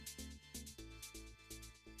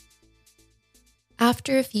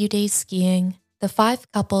After a few days skiing, the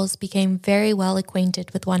 5 couples became very well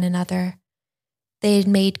acquainted with one another. They had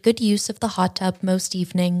made good use of the hot tub most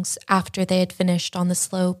evenings after they had finished on the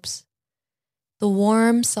slopes. The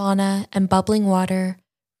warm sauna and bubbling water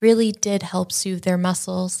really did help soothe their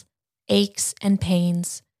muscles, aches, and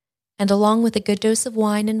pains, and along with a good dose of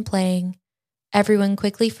wine and playing, everyone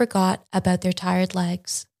quickly forgot about their tired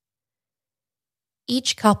legs.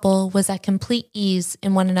 Each couple was at complete ease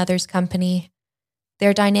in one another's company.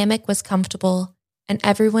 Their dynamic was comfortable, and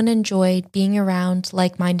everyone enjoyed being around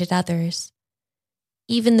like-minded others.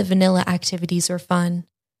 Even the vanilla activities were fun.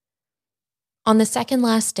 On the second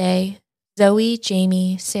last day, Zoe,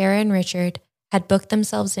 Jamie, Sarah, and Richard had booked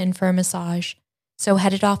themselves in for a massage, so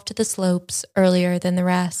headed off to the slopes earlier than the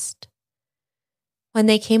rest. When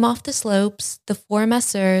they came off the slopes, the 4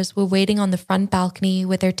 masseurs were waiting on the front balcony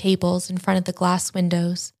with their tables in front of the glass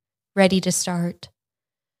windows, ready to start.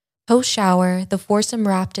 Post-shower, the foursome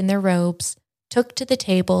wrapped in their robes took to the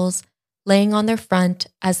tables, laying on their front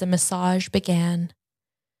as the massage began.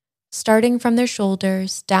 Starting from their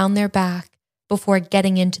shoulders, down their back, before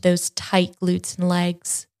getting into those tight glutes and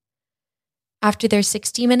legs. After their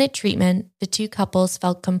 60-minute treatment, the 2 couples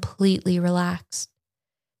felt completely relaxed.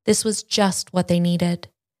 This was just what they needed.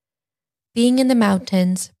 Being in the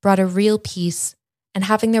mountains brought a real peace, and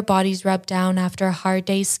having their bodies rubbed down after a hard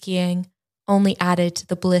day's skiing only added to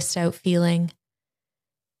the blissed-out feeling.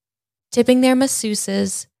 Tipping their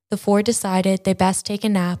masseuses, the 4 decided they best take a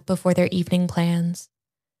nap before their evening plans.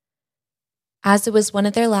 As it was one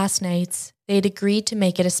of their last nights, they had agreed to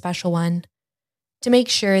make it a special one, to make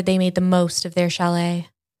sure they made the most of their chalet.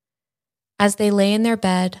 As they lay in their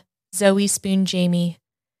bed, Zoe spooned Jamie.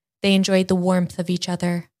 They enjoyed the warmth of each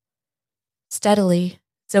other. Steadily,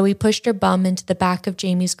 Zoe pushed her bum into the back of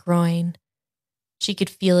Jamie's groin. She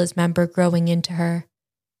could feel his member growing into her,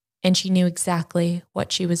 and she knew exactly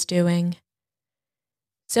what she was doing.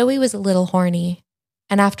 Zoe was a little horny,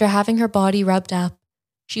 and after having her body rubbed up,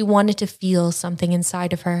 she wanted to feel something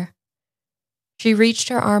inside of her. She reached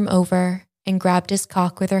her arm over and grabbed his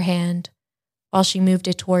cock with her hand while she moved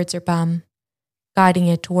it towards her bum, guiding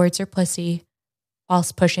it towards her pussy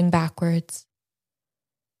whilst pushing backwards.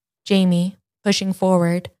 Jamie, pushing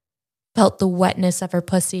forward, felt the wetness of her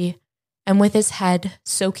pussy, and with his head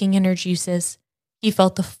soaking in her juices, he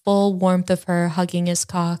felt the full warmth of her hugging his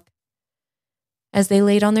cock. As they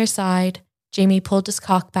laid on their side, Jamie pulled his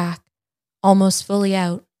cock back, almost fully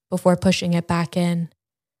out, before pushing it back in.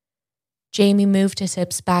 Jamie moved his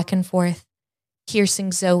hips back and forth,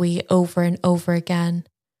 piercing Zoe over and over again.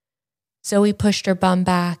 Zoe pushed her bum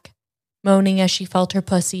back, moaning as she felt her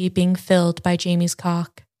pussy being filled by Jamie's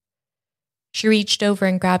cock. She reached over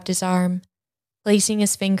and grabbed his arm, placing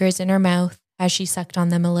his fingers in her mouth as she sucked on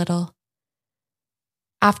them a little.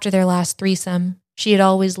 After their last threesome, she had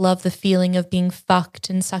always loved the feeling of being fucked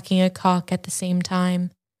and sucking a cock at the same time.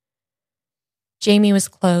 Jamie was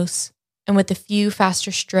close, and with a few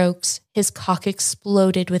faster strokes, his cock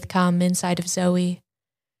exploded with cum inside of Zoe.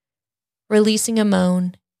 Releasing a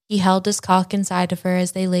moan, he held his cock inside of her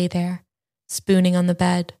as they lay there, spooning on the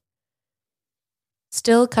bed.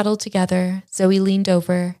 Still cuddled together, Zoe leaned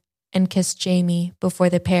over and kissed Jamie before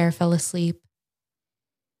the pair fell asleep.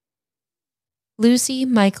 Lucy,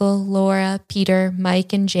 Michael, Laura, Peter,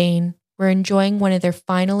 Mike, and Jane were enjoying one of their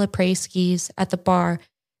final après skis at the bar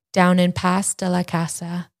down in Pas de la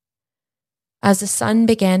Casa. As the sun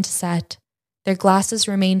began to set, their glasses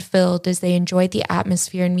remained filled as they enjoyed the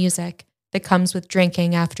atmosphere and music that comes with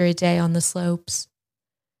drinking after a day on the slopes.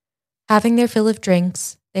 Having their fill of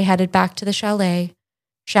drinks, they headed back to the chalet,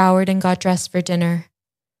 showered, and got dressed for dinner.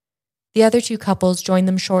 The other 2 couples joined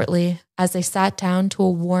them shortly as they sat down to a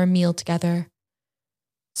warm meal together.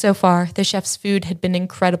 So far, the chef's food had been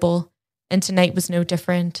incredible, and tonight was no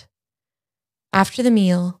different. After the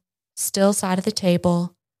meal, still sat at the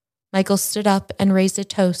table, Michael stood up and raised a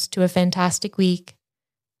toast to a fantastic week,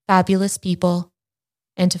 fabulous people,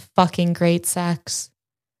 and to fucking great sex.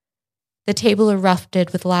 The table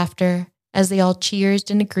erupted with laughter as they all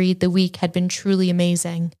cheered and agreed the week had been truly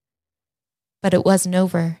amazing. But it wasn't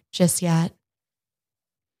over just yet.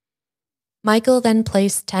 Michael then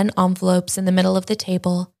placed 10 envelopes in the middle of the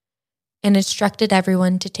table and instructed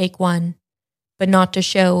everyone to take one, but not to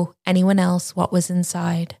show anyone else what was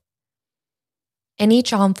inside. In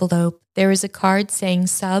each envelope, there was a card saying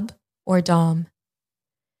sub or dom.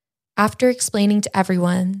 After explaining to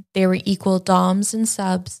everyone they were equal doms and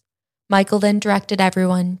subs, Michael then directed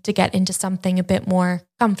everyone to get into something a bit more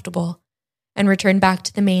comfortable and return back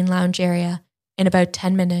to the main lounge area in about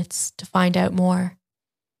 10 minutes to find out more.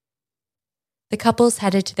 The couples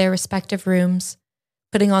headed to their respective rooms,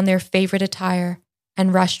 putting on their favorite attire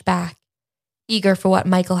and rushed back, eager for what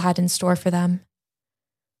Michael had in store for them.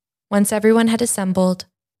 Once everyone had assembled,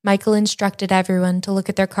 Michael instructed everyone to look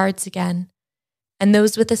at their cards again, and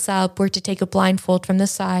those with a sub were to take a blindfold from the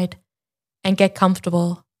side and get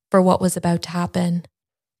comfortable for what was about to happen.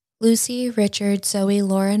 Lucy, Richard, Zoe,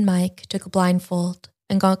 Laura, and Mike took a blindfold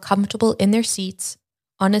and got comfortable in their seats,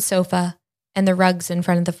 on a sofa, and the rugs in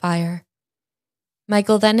front of the fire.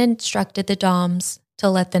 Michael then instructed the Doms to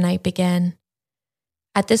let the night begin.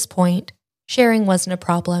 At this point, sharing wasn't a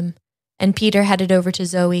problem, and Peter headed over to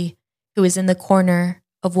Zoe, who was in the corner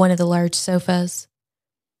of one of the large sofas.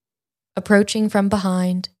 Approaching from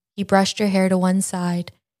behind, he brushed her hair to one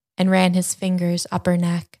side and ran his fingers up her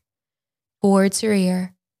neck, towards her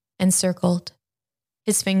ear, and circled,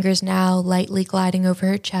 his fingers now lightly gliding over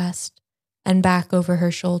her chest and back over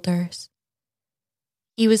her shoulders.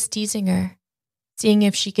 He was teasing her, seeing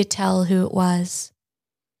if she could tell who it was.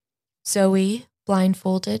 Zoe,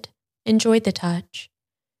 blindfolded, enjoyed the touch.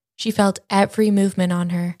 She felt every movement on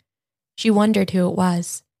her. She wondered who it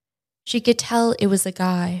was. She could tell it was a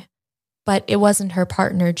guy, but it wasn't her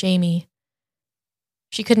partner, Jamie.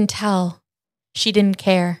 She couldn't tell. She didn't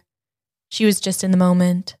care. She was just in the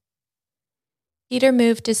moment. Peter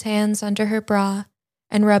moved his hands under her bra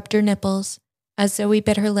and rubbed her nipples as Zoe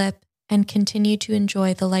bit her lip and continued to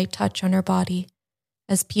enjoy the light touch on her body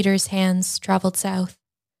as Peter's hands traveled south.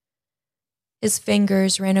 His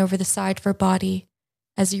fingers ran over the side of her body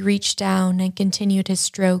as he reached down and continued his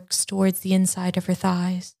strokes towards the inside of her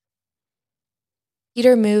thighs.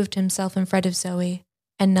 Peter moved himself in front of Zoe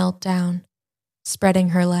and knelt down, spreading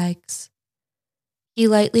her legs. He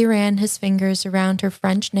lightly ran his fingers around her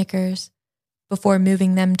French knickers before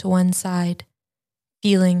moving them to one side,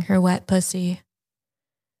 feeling her wet pussy.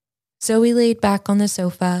 Zoe laid back on the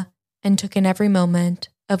sofa and took in every moment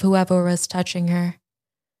of whoever was touching her.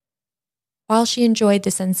 While she enjoyed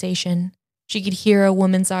the sensation, she could hear a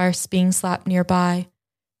woman's arse being slapped nearby,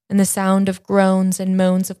 and the sound of groans and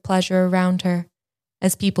moans of pleasure around her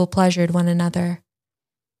as people pleasured one another.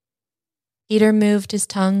 Peter moved his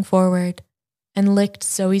tongue forward and licked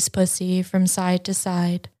Zoe's pussy from side to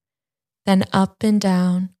side, then up and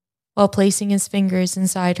down, while placing his fingers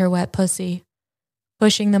inside her wet pussy,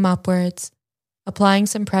 pushing them upwards, applying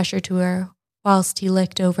some pressure to her whilst he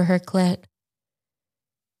licked over her clit.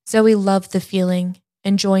 Zoe loved the feeling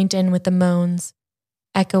and joined in with the moans,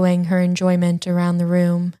 echoing her enjoyment around the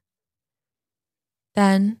room.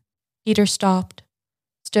 Then Peter stopped,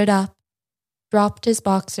 stood up, dropped his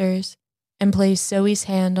boxers, and placed Zoe's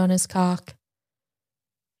hand on his cock.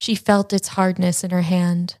 She felt its hardness in her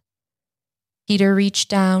hand. Peter reached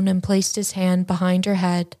down and placed his hand behind her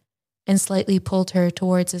head and slightly pulled her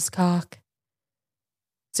towards his cock.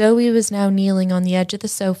 Zoe was now kneeling on the edge of the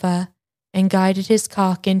sofa and guided his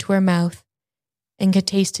cock into her mouth and could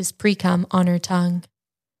taste his pre-cum on her tongue.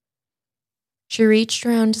 She reached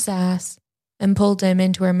around his ass and pulled him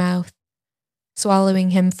into her mouth,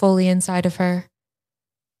 swallowing him fully inside of her.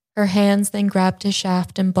 Her hands then grabbed his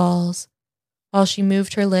shaft and balls, while she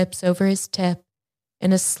moved her lips over his tip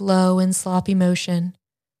in a slow and sloppy motion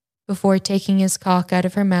before taking his cock out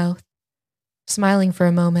of her mouth, smiling for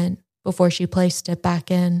a moment before she placed it back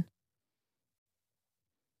in.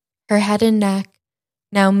 Her head and neck,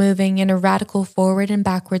 now moving in a radical forward and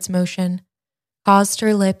backwards motion, caused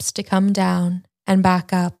her lips to come down and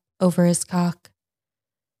back up over his cock.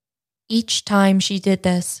 Each time she did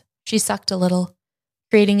this, she sucked a little,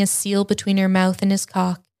 creating a seal between her mouth and his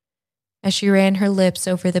cock as she ran her lips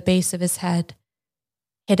over the base of his head,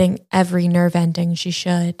 hitting every nerve ending she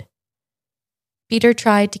should. Peter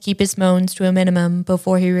tried to keep his moans to a minimum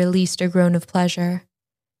before he released a groan of pleasure.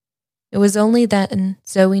 It was only then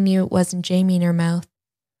Zoe knew it wasn't Jamie in her mouth.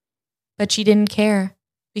 But she didn't care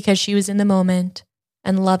because she was in the moment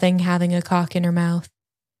and loving having a cock in her mouth.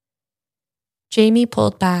 Jamie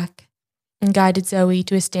pulled back and guided Zoe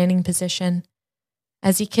to a standing position.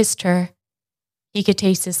 As he kissed her, he could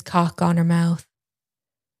taste his cock on her mouth.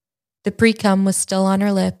 The pre-cum was still on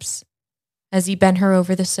her lips as he bent her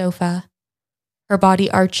over the sofa, her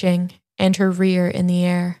body arching and her rear in the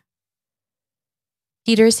air.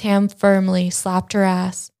 Peter's hand firmly slapped her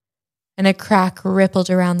ass, and a crack rippled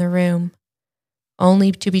around the room,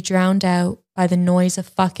 only to be drowned out by the noise of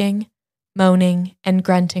fucking, moaning, and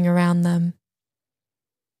grunting around them.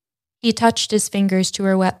 He touched his fingers to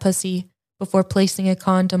her wet pussy before placing a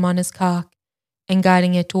condom on his cock and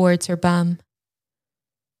guiding it towards her bum.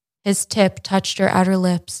 His tip touched her outer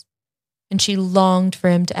lips, and she longed for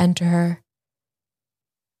him to enter her.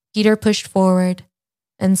 Peter pushed forward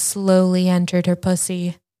and slowly entered her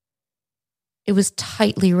pussy. It was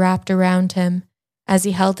tightly wrapped around him as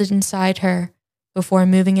he held it inside her before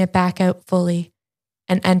moving it back out fully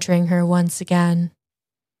and entering her once again.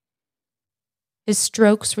 His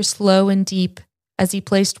strokes were slow and deep as he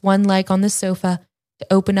placed one leg on the sofa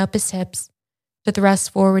to open up his hips, to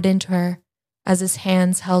thrust forward into her as his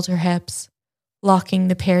hands held her hips, locking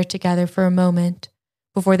the pair together for a moment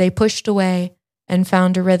before they pushed away and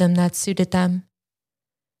found a rhythm that suited them.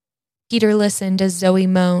 Peter listened as Zoe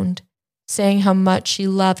moaned, saying how much she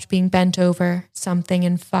loved being bent over something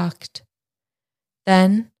and fucked.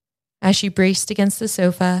 Then, as she braced against the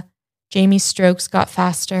sofa, Jamie's strokes got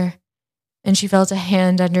faster, and she felt a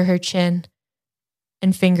hand under her chin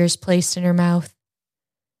and fingers placed in her mouth.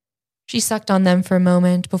 She sucked on them for a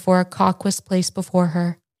moment before a cock was placed before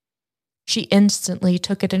her. She instantly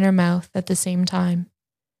took it in her mouth at the same time.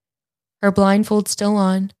 Her blindfold still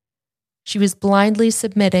on, she was blindly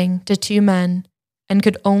submitting to two men and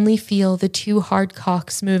could only feel the two hard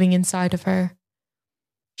cocks moving inside of her.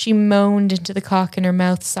 She moaned into the cock in her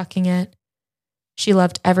mouth, sucking it. She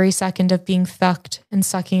loved every second of being fucked and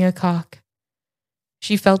sucking a cock.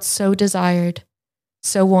 She felt so desired,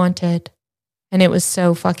 so wanted, and it was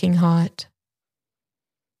so fucking hot.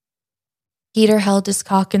 Peter held his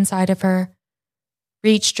cock inside of her,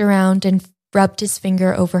 reached around and rubbed his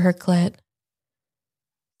finger over her clit.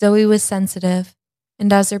 Zoe was sensitive,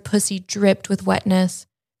 and as her pussy dripped with wetness,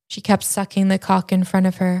 she kept sucking the cock in front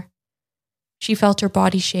of her. She felt her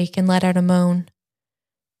body shake and let out a moan.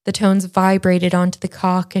 The tones vibrated onto the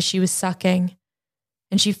cock as she was sucking,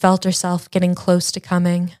 and she felt herself getting close to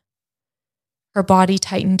coming. Her body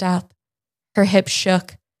tightened up, her hips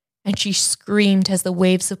shook, and she screamed as the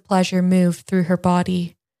waves of pleasure moved through her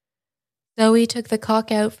body. Zoe took the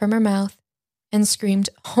cock out from her mouth and screamed,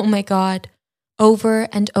 "Oh my God," over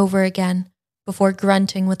and over again before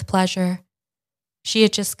grunting with pleasure. She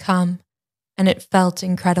had just come, and it felt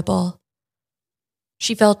incredible.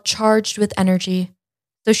 She felt charged with energy,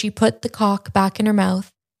 so she put the cock back in her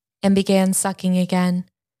mouth and began sucking again,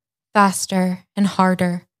 faster and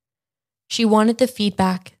harder. She wanted the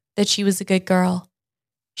feedback that she was a good girl.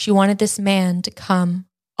 She wanted this man to come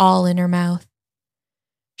all in her mouth.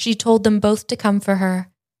 She told them both to come for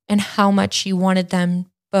her and how much she wanted them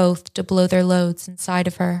both to blow their loads inside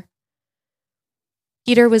of her.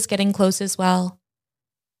 Peter was getting close as well.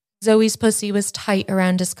 Zoe's pussy was tight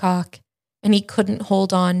around his cock, and he couldn't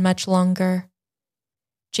hold on much longer.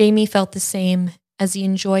 Jamie felt the same as he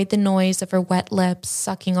enjoyed the noise of her wet lips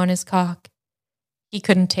sucking on his cock. He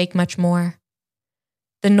couldn't take much more.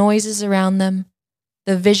 The noises around them,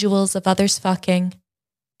 the visuals of others fucking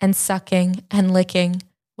and sucking and licking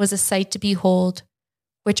was a sight to behold,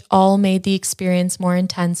 which all made the experience more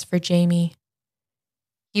intense for Jamie.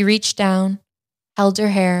 He reached down, held her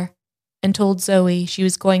hair, and told Zoe she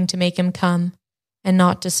was going to make him come and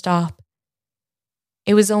not to stop.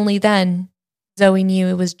 It was only then Zoe knew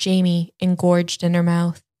it was Jamie engorged in her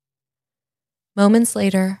mouth. Moments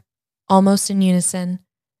later, almost in unison,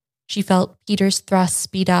 she felt Peter's thrust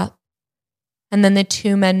speed up, and then the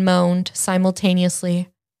two men moaned simultaneously,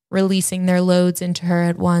 releasing their loads into her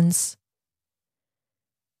at once.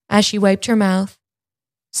 As she wiped her mouth,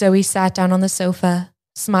 Zoe sat down on the sofa,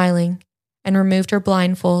 smiling, and removed her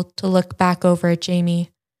blindfold to look back over at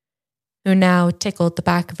Jamie, who now tickled the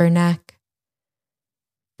back of her neck.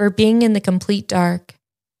 For being in the complete dark,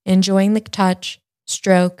 enjoying the touch,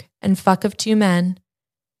 stroke, and fuck of two men,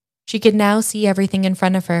 she could now see everything in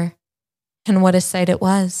front of her, and what a sight it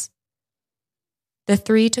was. The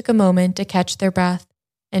three took a moment to catch their breath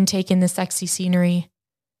and take in the sexy scenery.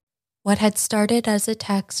 What had started as a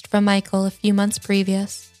text from Michael a few months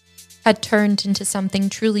previous had turned into something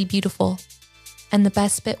truly beautiful, and the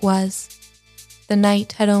best bit was, the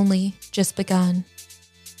night had only just begun.